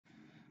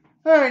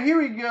All right, here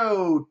we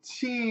go.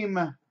 Team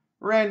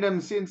random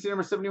CNC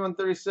number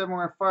 7137. We're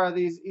going to fire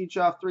these each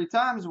off 3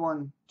 times.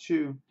 1,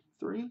 2,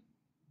 3.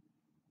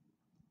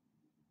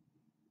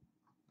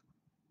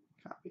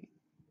 Copy.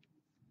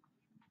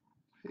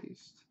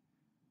 Paste.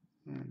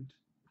 And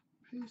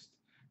paste.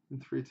 And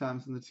 3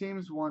 times in the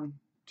teams. 1,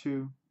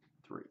 2,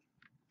 3.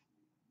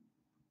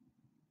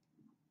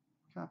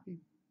 Copy.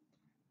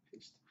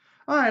 Paste.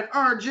 All right,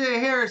 RJ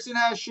Harrison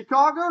has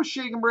Chicago.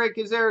 Shake and Break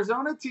is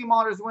Arizona. Team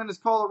Honors Win is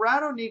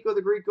Colorado. Nico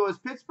the Greco is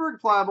Pittsburgh.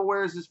 Pliable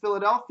Wares is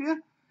Philadelphia.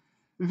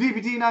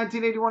 VPT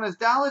 1981 as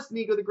Dallas.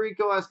 Nico the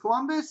Greco as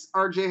Columbus.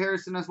 RJ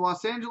Harrison as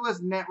Los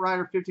Angeles. Net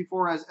Rider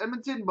 54 as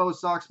Edmonton. Bo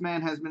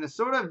Soxman has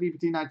Minnesota.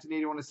 VPT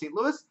 1981 as St.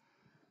 Louis.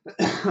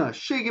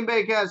 Shake and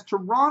Bake has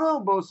Toronto.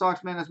 Bo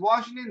Soxman has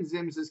Washington.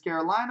 Zims as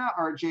Carolina.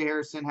 RJ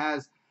Harrison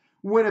has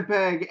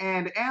Winnipeg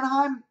and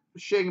Anaheim.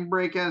 Shake and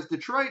Break has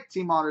Detroit.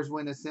 Team Otters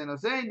Win as San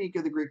Jose.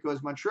 Nico the Greco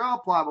is Montreal.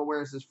 Pliable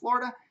Wares is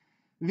Florida.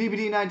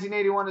 VPT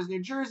 1981 is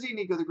New Jersey.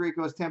 Nico the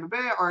Greco is Tampa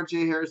Bay.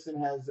 RJ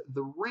Harrison has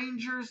the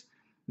Rangers.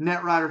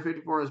 Net Rider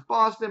 54 is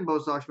Boston. Bo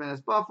Soxman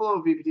has Buffalo.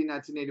 VPT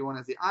 1981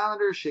 has the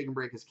Islanders. Shake and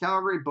Break has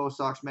Calgary. Bo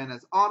Soxman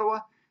has Ottawa.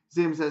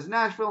 Zims has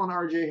Nashville. And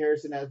RJ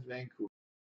Harrison has Vancouver.